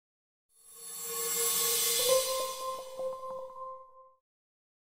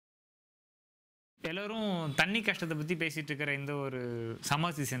எல்லோரும் தண்ணி கஷ்டத்தை பற்றி பேசிகிட்டு இருக்கிற இந்த ஒரு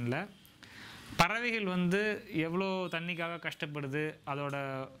சம்மர் சீசனில் பறவைகள் வந்து எவ்வளோ தண்ணிக்காக கஷ்டப்படுது, அதோட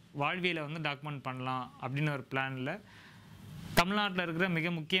வாழ்வியலை வந்து டாக்குமெண்ட் பண்ணலாம் அப்படின்னு ஒரு பிளானில் தமிழ்நாட்டில் இருக்கிற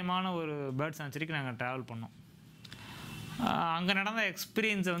மிக முக்கியமான ஒரு பேர்ட் சான்ச்சுரிக்கு நாங்கள் ட்ராவல் பண்ணோம். அங்கே நடந்த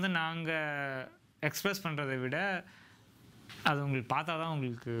எக்ஸ்பீரியன்ஸை வந்து நாங்கள் எக்ஸ்ப்ரெஸ் பண்ணுறதை விட அது உங்களுக்கு பார்த்தா தான்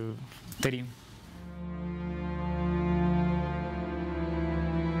உங்களுக்கு தெரியும்.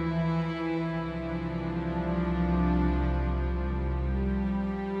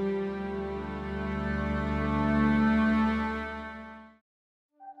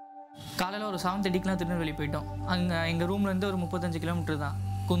 காலையில் ஒரு 7:30க்குலாம் திருநெல்வேலி போயிட்டோம். அங்கே எங்கள் ரூம்லேருந்து ஒரு 35 கிலோமீட்டர் தான்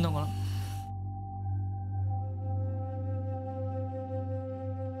குந்தங்குளம்.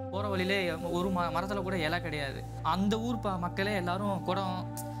 போகிற வழியிலே ஒரு மரத்தில் கூட இலை கிடையாது. அந்த ஊர் மக்களே எல்லோரும்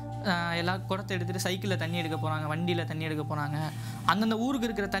குடத்தை எடுத்துகிட்டு சைக்கிளில் தண்ணி எடுக்க போகிறாங்க, வண்டியில் தண்ணி எடுக்க போகிறாங்க. அந்தந்த ஊருக்கு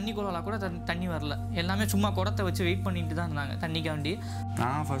இருக்கிற தண்ணி குழாலாம் கூட தண்ணி வரல. எல்லாமே சும்மா குடத்தை வச்சு வெயிட் பண்ணிட்டு தான் இருந்தாங்க தண்ணிக்காண்டி.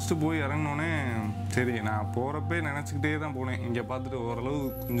 நான் ஃபஸ்ட்டு போய் இறங்கினோடனே சரி, நான் போகிறப்பே நினச்சிக்கிட்டே தான் போனேன், இங்கே பார்த்துட்டு ஓரளவு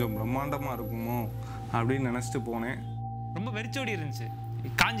கொஞ்சம் பிரம்மாண்டமாக இருக்குமோ அப்படின்னு நினச்சிட்டு போனேன். ரொம்ப வெறிச்சோடி இருந்துச்சு.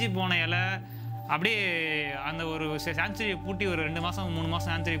 காஞ்சி போன இலை அப்படியே அந்த ஒரு சான்ச்சுரியை பூட்டி ஒரு 2 மாதம் 3 மாதம்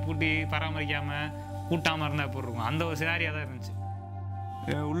சான்ச்சுரியை பூட்டி பராமரிக்காமல் கூட்டாமல் இருந்தால் எப்படி இருக்கும், அந்த ஒரு சினாரியாக தான் இருந்துச்சு.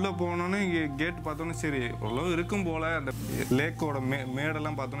 உள்ளே போனோன்னே இங்கே கேட் பார்த்தோன்னே சரி ஓரளவு இருக்கும் போல், அந்த லேக்கோட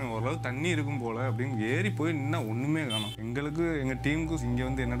மேடெல்லாம் பார்த்தோன்னே ஓரளவு தண்ணி இருக்கும் போல் அப்படின்னு ஏறி போய் நின்னா ஒன்றுமே காணும். எங்களுக்கு எங்கள் டீமுக்கும் இங்கே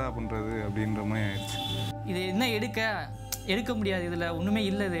வந்து என்னடா பண்ணுறது அப்படின்ற மாதிரி ஆயிடுச்சு. இது என்ன எடுக்க முடியாது, இதில் ஒன்றுமே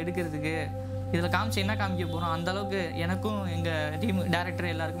இல்லை இது எடுக்கிறதுக்கு, இதில் காமிச்சு என்ன காமிக்க போகிறோம். அந்தளவுக்கு எனக்கும் எங்கள் டீம்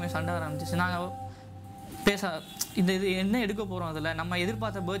டேரக்டர் எல்லாருக்குமே சண்டை ஆரம்பிச்சிச்சு. நாங்கள் இது என்ன எடுக்க போகிறோம், அதில் நம்ம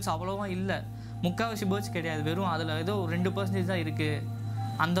எதிர்பார்த்த பேர்ட்ஸ் அவ்வளோவா இல்லை, முக்கால்வாசி பேர்ட்ஸ் கிடையாது, வெறும் அதில் ஏதோ ஒரு 2% தான் இருக்குது.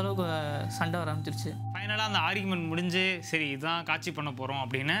 அந்தளவுக்கு சண்டை ஆரம்பிச்சிருச்சு. ஃபைனலாக அந்த ஆர்குமெண்ட் முடிஞ்சு சரி இதுதான் காட்சி பண்ண போகிறோம்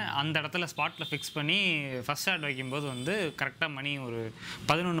அப்படின்னு அந்த இடத்துல ஸ்பாட்டில் ஃபிக்ஸ் பண்ணி ஃபஸ்ட் ஷாட் வைக்கும்போது வந்து கரெக்டாக மணி ஒரு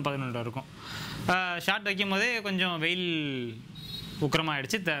 11 இருக்கும். ஷாட் வைக்கும் போதே கொஞ்சம் வெயில்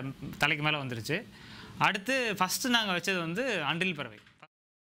உக்கிரமாகிடுச்சு, தலைக்கு மேலே வந்துருச்சு. அடுத்து ஃபஸ்ட்டு நாங்கள் வச்சது வந்து அன்றில் பறவை.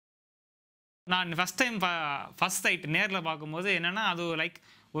 நான் ஃபஸ்ட் சைட் நேரில் பார்க்கும்போது என்னென்னா அது லைக்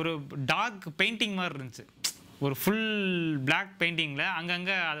ஒரு டார்க் பெயிண்டிங் மாதிரி இருந்துச்சு. ஒரு ஃபுல் பிளாக் பெயிண்டிங்கில்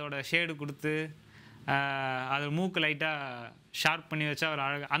அங்கங்கே அதோட ஷேடு கொடுத்து அது மூக்கு லைட்டாக ஷார்ப் பண்ணி வச்சா ஒரு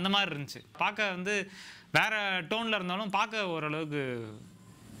அழகு அந்த மாதிரி இருந்துச்சு. பார்க்க வந்து வேறு டோனில் இருந்தாலும் பார்க்க ஓரளவுக்கு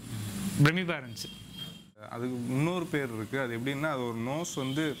பிரமிப்பாக இருந்துச்சு. அதுக்கு இன்னொரு பேர் இருக்குது. அது எப்படின்னா அது ஒரு நோஸ்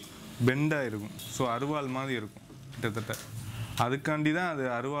வந்து பெண்டாக இருக்கும், ஸோ அருவாள் மாதிரி இருக்கும் கிட்டத்தட்ட. அதுக்காண்டி தான் அது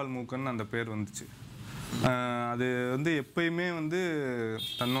அருவாள் மூக்குன்னு அந்த பேர் வந்துச்சு. அது வந்து எப்பயுமே வந்து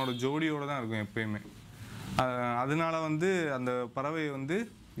தன்னோட ஜோடியோடு தான் இருக்கும் எப்பயுமே. அதனால வந்து அந்த பறவை வந்து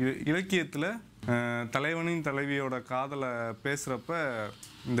இலக்கியத்தில் தலைவனின் தலைவியோட காதலை பேசுகிறப்ப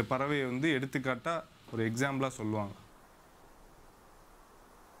இந்த பறவையை வந்து எடுத்துக்காட்டாக ஒரு எக்ஸாம்பிளாக சொல்லுவாங்க.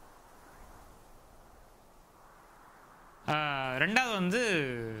 ரெண்டாவது வந்து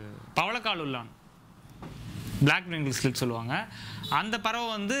பவளக்கால் உள்ளான், பிளாக் பெங்கிள் ஸ்லிட் சொல்லுவாங்க. அந்த பறவை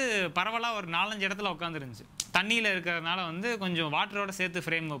வந்து பரவலாக ஒரு 4-5 இடத்துல உட்காந்துருந்துச்சு. தண்ணியில் இருக்கிறதுனால வந்து கொஞ்சம் வாட்டரோடு சேர்த்து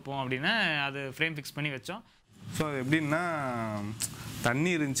ஃப்ரேம் வைப்போம் அப்படின்னு அது ஃப்ரேம் ஃபிக்ஸ் பண்ணி வச்சோம். ஸோ அது எப்படின்னா தண்ணி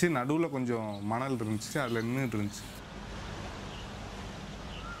இருந்துச்சு, நடுவில் கொஞ்சம் மணல் இருந்துச்சு, அதில் நின்றுட்டு இருந்துச்சு.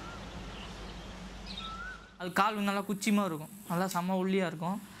 அது கால் நல்லா குச்சிமாக இருக்கும், நல்லா செம்ம ஒல்லியாக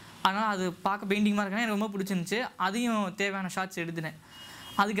இருக்கும். அதனால் அது பார்க்க பெயிண்டிங்காக இருக்குன்னா எனக்கு ரொம்ப பிடிச்சிருந்துச்சு. அதையும் தேவையான ஷாட்ஸ் எடுத்துனேன்.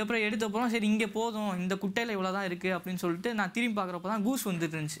 அதுக்கப்புறம் எடுத்தப்பறம் சரி இங்கே போதும், இந்த குட்டையில் இவ்வளோ தான் இருக்குது அப்படின்னு சொல்லிட்டு நான் திரும்பி பார்க்குறப்ப தான் கூஸ்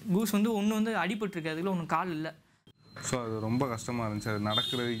வந்துட்டு இருந்துச்சு. கூஸ் வந்து ஒன்று வந்து அடிபட்டுருக்கு, அதுக்குள்ள ஒன்று கால் இல்லை. ஸோ அது ரொம்ப கஷ்டமாக இருந்துச்சு. அது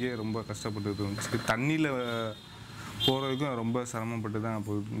நடக்கிறதுக்கே ரொம்ப கஷ்டப்பட்டு இருந்துச்சு. தண்ணியில் போகிறதுக்கும் ரொம்ப சிரமப்பட்டு தான்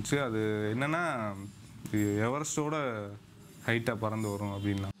போயிருந்துச்சு. அது என்னென்னா எவரெஸ்டோட ஹைட்டாக பறந்து வரும்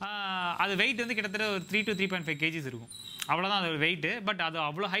அப்படின்னா அது வெயிட் வந்து கிட்டத்தட்ட ஒரு 3 to 3.5 kgs இருக்கும், அவ்வளோதான் அது வெயிட்டு. பட் அது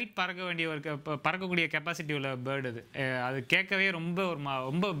அவ்வளோ ஹைட் பறக்க வேண்டிய ஒரு பறக்கக்கூடிய கெப்பாசிட்டி உள்ள பேர்டு. அது கேட்கவே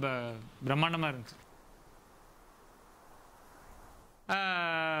ரொம்ப பிரம்மாண்டமாக இருந்துச்சு.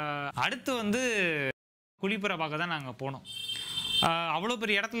 அடுத்து வந்து குளிப்புற பார்க்க தான் நாங்கள் போனோம். அவ்வளோ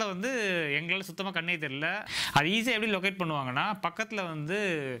பெரிய இடத்துல வந்து எங்களால் சுத்தமாக கண்ணே தெரியல. அது ஈஸியாக எப்படி லொக்கேட் பண்ணுவாங்கன்னா பக்கத்தில் வந்து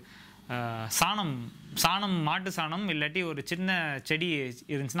சாணம் மாட்டு சாணம் இல்லாட்டி ஒரு சின்ன செடி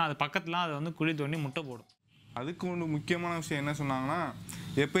இருந்துச்சுன்னா அது பக்கத்துலாம் அது வந்து குழி தோண்டி முட்டை போடும். அதுக்கு ஒன்று முக்கியமான விஷயம் என்ன சொன்னாங்கன்னா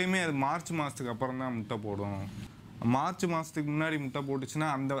எப்பயுமே அது மார்ச் மாதத்துக்கு அப்புறம் தான் முட்டை போடும். மார்ச் மாதத்துக்கு முன்னாடி முட்டை போட்டுச்சுன்னா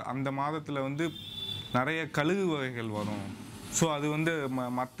அந்த மாதத்தில் வந்து நிறைய கழுகு வகைகள் வரும். ஸோ அது வந்து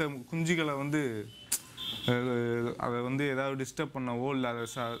மற்ற குஞ்சுகளை வந்து அதை வந்து ஏதாவது டிஸ்டர்ப் பண்ணவோ இல்லை அதை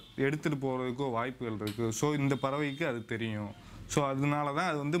எடுத்துகிட்டு போகிறதுக்கோ வாய்ப்புகள் இருக்குது. ஸோ இந்த பறவைக்கு அது தெரியும். ஸோ அதனால தான்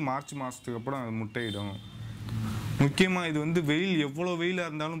அது வந்து மார்ச் மாதத்துக்கு அப்புறம் அது முட்டையிடும். முக்கியமாக இது வந்து வெயில் எவ்வளோ வெயிலாக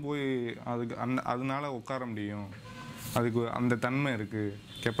இருந்தாலும் போய் அதுக்கு அதனால உட்கார முடியும், அதுக்கு அந்த தன்மை இருக்குது,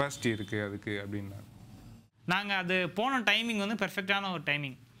 கெப்பாசிட்டி இருக்குது அதுக்கு அப்படின்னா. நாங்கள் அது போன டைமிங் வந்து பெர்ஃபெக்டான ஒரு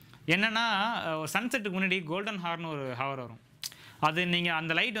டைமிங். என்னென்னா ஒரு சன்செட்டுக்கு முன்னாடி கோல்டன் ஹார்னு ஒரு ஹவர் வரும். அது நீங்கள்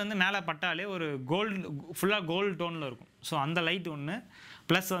அந்த லைட் வந்து மேலே பட்டாலே ஒரு ஃபுல்லாக கோல்டு டோனில் இருக்கும். ஸோ அந்த லைட் ஒன்று,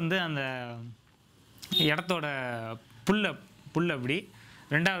 ப்ளஸ் வந்து அந்த இடத்தோட புல் அப்படி,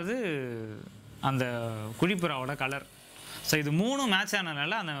 ரெண்டாவது அந்த குழிப்புறாவோட கலர். ஸோ இது 3 மேட்ச்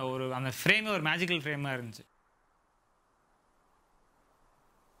ஆனதுனால அந்த ஃப்ரேமே ஒரு மேஜிக்கல் ஃப்ரேமாக இருந்துச்சு.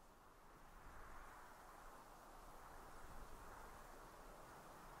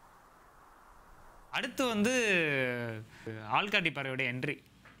 அடுத்து வந்து ஆள்காட்டி பறவையோட என்ட்ரி.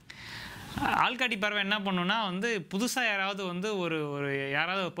 ஆள்காட்டி பறவை என்ன பண்ணுன்னா வந்து புதுசாக யாராவது வந்து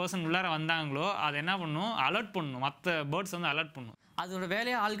யாராவது ஒரு பர்சன் உள்ளார வந்தாங்களோ அதை என்ன பண்ணும், அலர்ட் பண்ணணும், மற்ற பேர்ட்ஸ் வந்து அலர்ட் பண்ணும். அதோட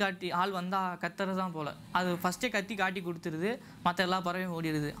வேலையை ஆள் வந்தால் கத்துறது தான் போல். அது ஃபஸ்ட்டே கத்தி காட்டி கொடுத்துருது, மற்ற எல்லா பறவையும்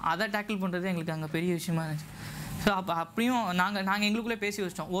ஓடிடுது. அதை டேக்கிள் பண்ணுறது எங்களுக்கு அங்கே பெரிய விஷயமா இருந்துச்சு. ஸோ அப்படியும் நாங்கள் எங்களுக்குள்ளே பேசி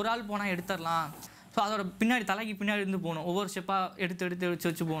வச்சிட்டோம், ஒரு ஆள் போனால் எடுத்துடலாம். ஸோ அதோட பின்னாடி தலைக்கு பின்னாடி இருந்து போகணும், ஒவ்வொரு ஸ்டெப்பாக எடுத்து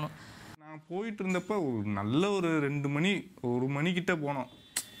வச்சு போகணும். நான் போயிட்டு இருந்தப்போ நல்ல ஒரு 2 மணி 1 மணிக்கிட்ட போனோம்.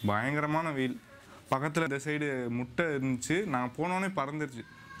 பயங்கரமான வெயில். பக்கத்தில் இந்த சைடு முட்டை இருந்துச்சு, நாங்கள் போனோடனே பறந்துருச்சு.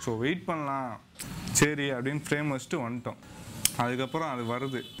 ஸோ வெயிட் பண்ணலாம் சரி அப்படின்னு ஃப்ரேம் வச்சுட்டு வந்துட்டோம். அதுக்கப்புறம் அது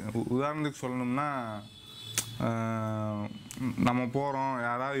வருது. உதாரணத்துக்கு சொல்லணும்னா, நம்ம போகிறோம்,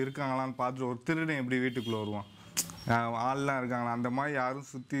 யாராவது இருக்காங்களான்னு பார்த்துட்டு ஒரு திருடன் எப்படி வீட்டுக்குள்ளே வருவான், ஆள்லாம் இருக்காங்களா, அந்த மாதிரி யாரும்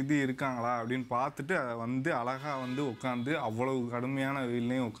சுற்றி இருக்காங்களா அப்படின்னு பார்த்துட்டு அதை வந்து அழகாக வந்து உட்காந்து அவ்வளவு கடுமையான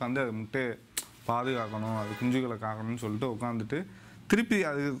வெயிலையும் உட்காந்து அதை முட்டையை பாதுகாக்கணும், அது குஞ்சுகளை காக்கணும்னு சொல்லிட்டு உட்காந்துட்டு திருப்பி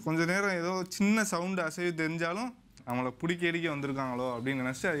அது கொஞ்சம் நேரம் ஏதோ சின்ன சவுண்டு அசைவு தெரிஞ்சாலும் நம்மளை பிடிக்க வந்திருக்காங்களோ அப்படின்னு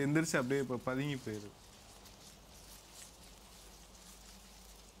நினச்சி அது எந்திரிச்சு அப்படியே இப்போ பதுங்கி போயிடுது.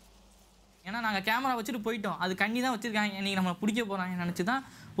 ஏன்னா நாங்கள் கேமரா வச்சுட்டு போயிட்டோம், அது கண்ணி தான் வச்சுருக்காங்க, இன்றைக்கி நம்மளை பிடிக்க போகிறாங்க நினச்சி தான்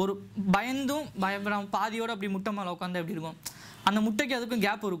ஒரு பயப்படாம பாதியோடு அப்படி முட்டை மேலே உட்காந்து அப்படி இருக்கும். அந்த முட்டைக்கு அதுக்கும்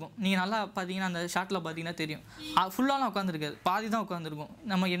கேப் இருக்கும். நீங்கள் நல்லா பார்த்தீங்கன்னா அந்த ஷாட்டில் பார்த்தீங்கன்னா தெரியும், ஃபுல்லாலாம் உட்காந்துருக்காது, பாதி தான் உட்காந்துருக்கும்.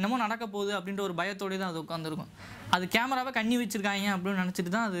 நம்ம என்னமோ நடக்க போகுது அப்படின்ற ஒரு பயத்தோடு தான் அது உட்காந்துருக்கும். அது கேமராவை கண்ணி வச்சுருக்காங்க அப்படின்னு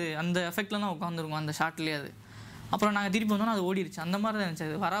நினச்சிட்டு தான் அது அந்த எஃபெக்டில் தான் உட்காந்துருக்கும் அந்த ஷாட்லேயே. அது அப்புறம் நாங்கள் திருப்பி வந்தோன்னா அது ஓடிடுச்சு. அந்த மாதிரி தான் இருந்துச்சு,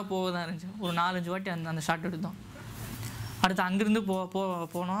 அது போக தான் இருந்துச்சு. ஒரு 4-5 வாட்டி அந்த ஷாட் எடுத்தோம். அடுத்து அங்கேருந்து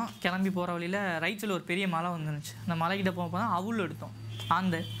போனோம். கிளம்பி போகிற வழியில் ரைட் சைடில் ஒரு பெரிய மலை வந்துருந்துச்சு. அந்த மலைக்கிட்ட போக தான் அவுள் எடுத்தோம்.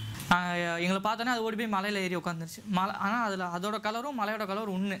 எங்களை பார்த்தோன்னே அது ஓடி போய் மலையில் ஏறி உட்காந்துருச்சு. ஆனால் அதோட கலரும் மலையோட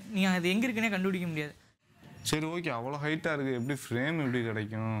கலரும் ஒன்று, நீங்கள் அது எங்கே இருக்குன்னே கண்டுபிடிக்க முடியாது. சரி ஓகே, அவ்வளோ ஹைட்டாக இருக்குது, எப்படி ஃப்ரேம் எப்படி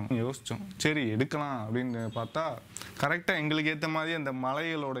கிடைக்கும் யோசித்தோம். சரி எடுக்கலாம் அப்படின்னு பார்த்தா கரெக்டாக எங்களுக்கு ஏற்ற மாதிரி அந்த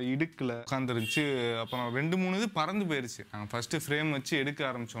மலைகளோட இடுக்கில் உட்காந்துருந்துச்சு. அப்புறம் 2-3 இது பறந்து போயிடுச்சு. நாங்கள் ஃபஸ்ட்டு ஃப்ரேம் வச்சு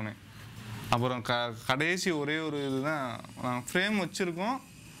எடுக்க ஆரம்பித்தோன்னே. அப்புறம் கடைசி ஒரே ஒரு இதுதான் நாங்கள் ஃப்ரேம் வச்சுருக்கோம்,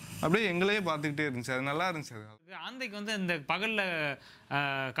 அப்படியே எங்களையே பார்த்துக்கிட்டே இருந்துச்சு. அது நல்லா இருந்துச்சு. அது ஆந்தைக்கு வந்து இந்த பகலில்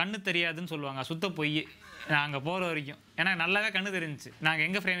கண்ணு தெரியாதுன்னு சொல்லுவாங்க, சுத்த பொய். நாங்கள் போகிற வரைக்கும் ஏன்னா நல்லாவே கண்ணு தெரிஞ்சிச்சு. நாங்கள்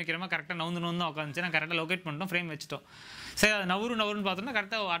எங்கே ஃப்ரேம் வைக்கிறோமோ கரெக்டாக நவுந்து உட்காந்துச்சு. நான் கரெக்டாக லொக்கேட் பண்ணிட்டோம், ஃப்ரேம் வச்சுட்டோம். சரி அது நவருன்னு பார்த்தோம்னா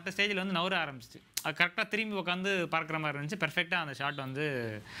கரெக்டாக அடுத்த ஸ்டேஜில் வந்து நவர ஆரம்பிச்சிச்சு. அது கரெக்டாக திரும்பி உட்காந்து பார்க்குற மாதிரி இருந்துச்சு. பெர்ஃபெக்டாக அந்த ஷாட் வந்து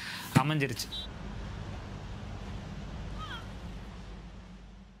அமைஞ்சிருச்சு.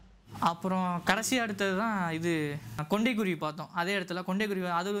 அப்புறம் கடைசி அடுத்தது தான் இது கொண்டைக்குருவி பார்த்தோம். அதே இடத்துல கொண்டைக்குருவி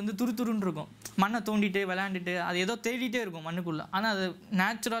அது வந்து துருன்னு இருக்கும், மண்ணை தோண்டிட்டு விளையாண்டுட்டு அது ஏதோ தேடிட்டே இருக்கும் மண்ணுக்குள்ளே. ஆனால் அது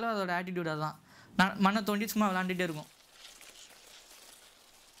நேச்சுரலாக அதோட ஆட்டிடியூட் அதுதான், மண்ணை தோண்டி சும்மா விளையாண்டுட்டே இருக்கும்.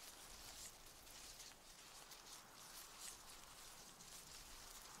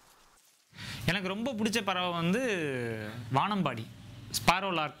 எனக்கு ரொம்ப பிடிச்ச பறவை வந்து வானம்பாடி,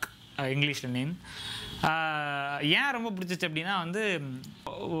 ஸ்பாரோ லார்க் இங்கிலீஷில் நேம். ஏன் ரொம்ப பிடிச்சிச்சு அப்படின்னா வந்து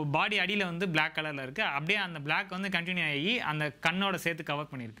பாடி அடியில் வந்து பிளாக் கலரில் இருக்குது, அப்படியே அந்த பிளாக் வந்து கண்டினியூ ஆகி அந்த கண்ணோட சேர்த்து கவர்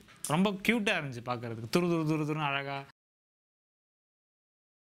பண்ணியிருக்கு. ரொம்ப க்யூட்டாக இருந்துச்சு பார்க்குறதுக்கு, துருன்னு அழகாக.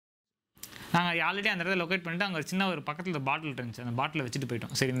 நாங்கள் ஆல்ரெடி அந்த இடத்துல லொக்கேட் பண்ணிவிட்டு அங்கே சின்ன ஒரு பக்கத்தில் பாட்டில் இருந்துச்சு, அந்த பாட்டில் வச்சுட்டு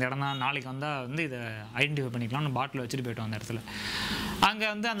போயிட்டோம். சரி இந்த இடம் தான், நாளைக்கு வந்தால் வந்து இதை ஐடென்டிஃபை பண்ணிக்கலாம்னு பாட்டில் வச்சுட்டு போயிட்டோம் அந்த இடத்துல. அங்கே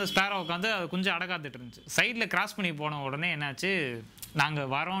வந்து அந்த ஸ்பேரோ உட்காந்து அது கொஞ்சம் அடக்காத்துட்டு இருந்துச்சு. சைடில் கிராஸ் பண்ணி போன உடனே என்னாச்சு, நாங்கள்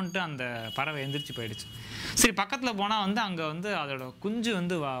வரோன்ட்டு அந்த பறவை எந்திரிச்சு போயிடுச்சு. சரி பக்கத்தில் போனால் வந்து அங்கே வந்து அதோட குஞ்சு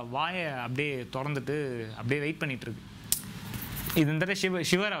வந்து வாயை அப்படியே திறந்துட்டு அப்படியே வெயிட் பண்ணிகிட்ருக்கு. இது இந்த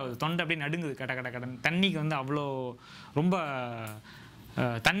ஷிவர் ஆகுது, தொண்டை அப்படியே நடுங்குது கடன். தண்ணிக்கு வந்து அவ்வளோ ரொம்ப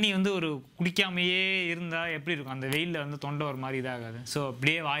தண்ணி வந்து ஒரு குடிக்காமையே இருந்தால் எப்படி இருக்கும், அந்த வெயிலில் வந்து தொண்டை ஒரு மாதிரி இதாகாது. ஸோ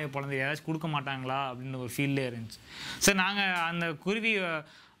அப்படியே வாயை பிறந்து ஏதாச்சும் கொடுக்க மாட்டாங்களா அப்படின்னு ஒரு ஃபீல்லே இருந்துச்சு. ஸோ நாங்கள் அந்த குருவி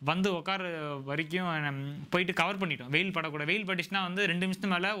வந்து உட்கார வரைக்கும் போயிட்டு கவர் பண்ணிட்டோம். வெயில் படக்கூடாது, வெயில் பட்டுச்சுன்னா வந்து 2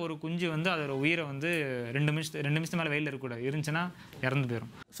 நிமிஷத்துக்கு மேலே ஒரு குஞ்சு வந்து அதோட உயிரை வந்து 2 நிமிஷத்துக்கு மேலே வெயில் இருக்கக்கூடாது, இருந்துச்சுன்னா இறந்து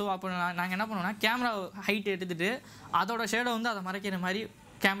போயிடும். ஸோ அப்போ நாங்கள் என்ன பண்ணுவோம்னா கேமரா ஹைட் எடுத்துகிட்டு அதோட ஷேடை வந்து அதை மறைக்கிற மாதிரி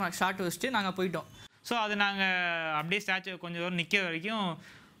கேமரா ஷாட் வச்சுட்டு நாங்கள் போயிட்டோம். ஸோ அது நாங்கள் அப்படியே ஸ்டாச்சு கொஞ்சம் தூரம் நிற்க வரைக்கும்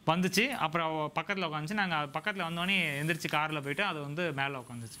வந்துச்சு. அப்புறம் பக்கத்தில் உட்காந்துச்சு. நாங்கள் பக்கத்தில் வந்தோடனே எந்திரிச்சு காரில் போயிட்டு அது வந்து மேலே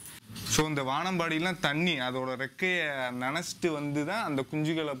உட்காந்துச்சு. ஸோ இந்த வானம்பாடிலாம் தண்ணி அதோட ரெக்கையை நனைச்சிட்டு வந்து தான் அந்த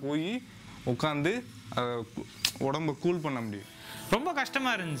குஞ்சுகளை போய் உட்காந்து அதை உடம்ப கூல் பண்ண முடியும். ரொம்ப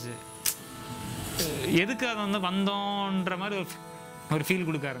கஷ்டமாக இருந்துச்சு. எதுக்கு அதை வந்து வந்தோன்ற மாதிரி ஒரு ஃபீல்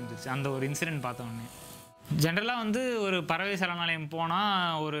கொடுக்க ஆரம்பிச்சிச்சு அந்த ஒரு இன்சிடென்ட் பார்த்தோன்னே. ஜென்ரலாக வந்து ஒரு பறவை சரணாலயம்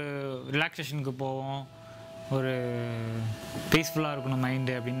போனால் ஒரு ரிலாக்ஸேஷனுக்கு போவோம், ஒரு பீஸ்ஃபுல்லாக இருக்கணும்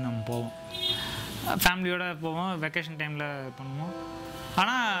மைண்டு அப்படின்னு நம்ம போவோம். ஃபேமிலியோடு போவோம், வெக்கேஷன் டைமில் பண்ணுவோம்.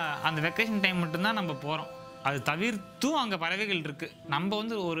 ஆனால் அந்த வெக்கேஷன் டைம் மட்டும்தான் நம்ம போகிறோம். அது தவிர்த்தும் அங்கே பறவைகள் இருக்குது. நம்ம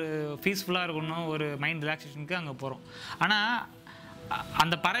வந்து ஒரு பீஸ்ஃபுல்லாக இருக்கணும், ஒரு மைண்ட் ரிலாக்ஸேஷனுக்கு அங்கே போகிறோம். ஆனால்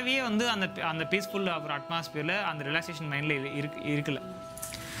அந்த பறவையே வந்து அந்த பீஸ்ஃபுல் அப்புறம் அட்மாஸ்பியரில் அந்த ரிலாக்ஸேஷன் மைண்டில் இருக்குல்ல.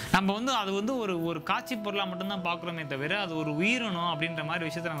 நம்ம வந்து அது வந்து ஒரு காட்சி பொருளாக மட்டும்தான் பார்க்குறோமே தவிர அது ஒரு உயிரினம் அப்படின்ற மாதிரி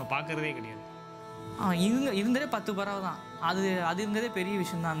விஷயத்தை நம்ம பார்க்குறதே கிடையாது. இருந்ததே 10 பறவை தான். அது இருந்ததே பெரிய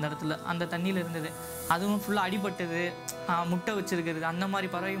விஷயம் தான் அந்த இடத்துல, அந்த தண்ணியில் இருந்தது. அதுவும் ஃபுல்லாக அடிபட்டது, முட்டை வச்சுருக்கிறது, அந்த மாதிரி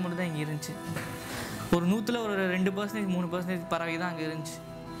பறவை மட்டும் தான் இங்கே இருந்துச்சு. ஒரு 100ல் ஒரு 2% 3% பறவை தான் அங்கே இருந்துச்சு.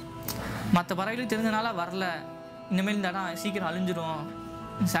 மற்ற பறவைகளுக்கு தெரிஞ்சனால வரல, இனிமேல் இந்த இடம் சீக்கிரம் அழிஞ்சிடும்,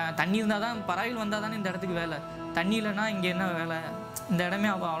 தண்ணி இருந்தால் தான் பறவைகள் வந்தால் தானே இந்த இடத்துக்கு வேலை, தண்ணி இல்லைன்னா இங்கே என்ன வேலை, இந்த இடமே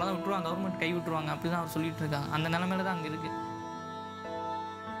அவ்வளோதான் விட்டுருவாங்க, கவர்மெண்ட் கை விட்டுருவாங்க அப்படி தான் அவர் சொல்லிட்டு இருக்காங்க. அந்த நிலமையில தான் அங்கே இருக்குது.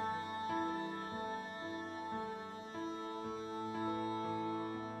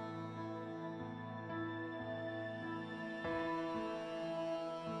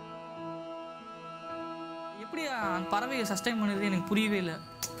 எப்படி அந்த பறவையை சஸ்டைன் பண்ணுறது எனக்கு புரியவே இல்லை.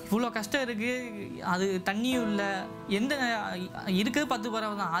 இவ்வளோ கஷ்டம் இருக்குது, அது தண்ணியும் இல்லை, எந்த இருக்கிறது 10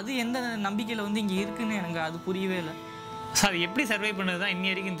 பறவை தான், அது எந்த நம்பிக்கையில் வந்து இங்கே இருக்குன்னு எனக்கு அது புரியவே இல்லை. ஸோ அது எப்படி சர்வை பண்ணுறது தான் இன்னி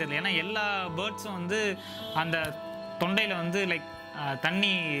வரைக்கும் தெரியல. ஏன்னா எல்லா பேர்ட்ஸும் வந்து அந்த தொண்டையில் வந்து லைக்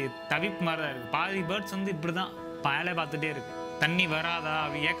தண்ணி தவிப்பு மாதிரி தான் இருக்குது. பாதி பேர்ட்ஸ் வந்து இப்படி தான் வேலை பார்த்துட்டே இருக்குது. தண்ணி வராதா,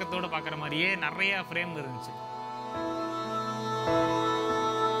 அது ஏக்கத்தோடு பார்க்குற மாதிரியே நிறையா ஃப்ரேம் இருந்துச்சு.